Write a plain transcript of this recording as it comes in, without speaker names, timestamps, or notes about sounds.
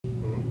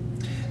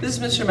This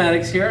is Mr.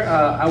 Maddox here.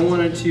 I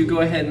wanted to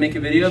go ahead and make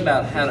a video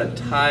about how to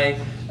tie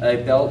a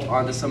belt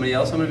onto somebody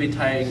else. I'm going to be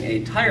tying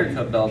a Tiger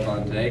Cub belt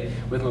on today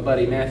with my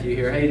buddy Matthew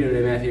here. How you doing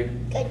today, Matthew?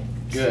 Good.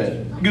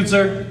 Good. Good,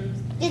 sir?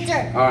 Good,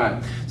 sir. All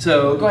right.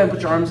 So go ahead and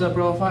put your arms up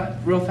real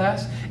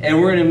fast. And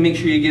we're going to make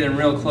sure you get in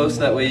real close.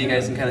 That way you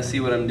guys can kind of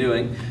see what I'm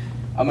doing.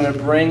 I'm going to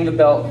bring the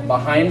belt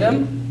behind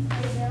him.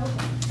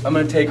 I'm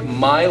going to take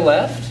my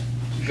left,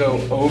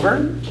 go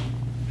over.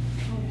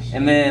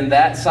 And then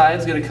that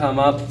side's going to come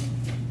up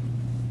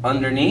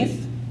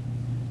underneath,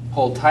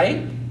 pull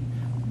tight.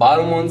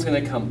 Bottom one's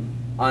going to come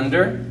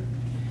under,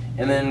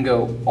 and then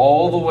go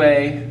all the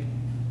way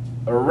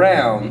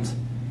around,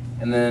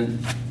 and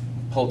then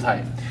pull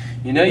tight.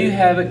 You know you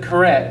have it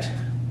correct.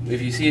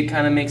 If you see it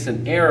kind of makes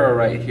an arrow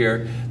right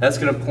here, that's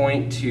going to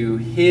point to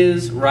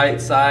his right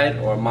side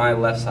or my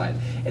left side.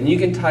 And you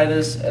can tie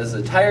this as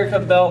a Tiger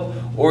Cub belt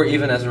or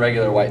even as a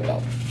regular white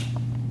belt.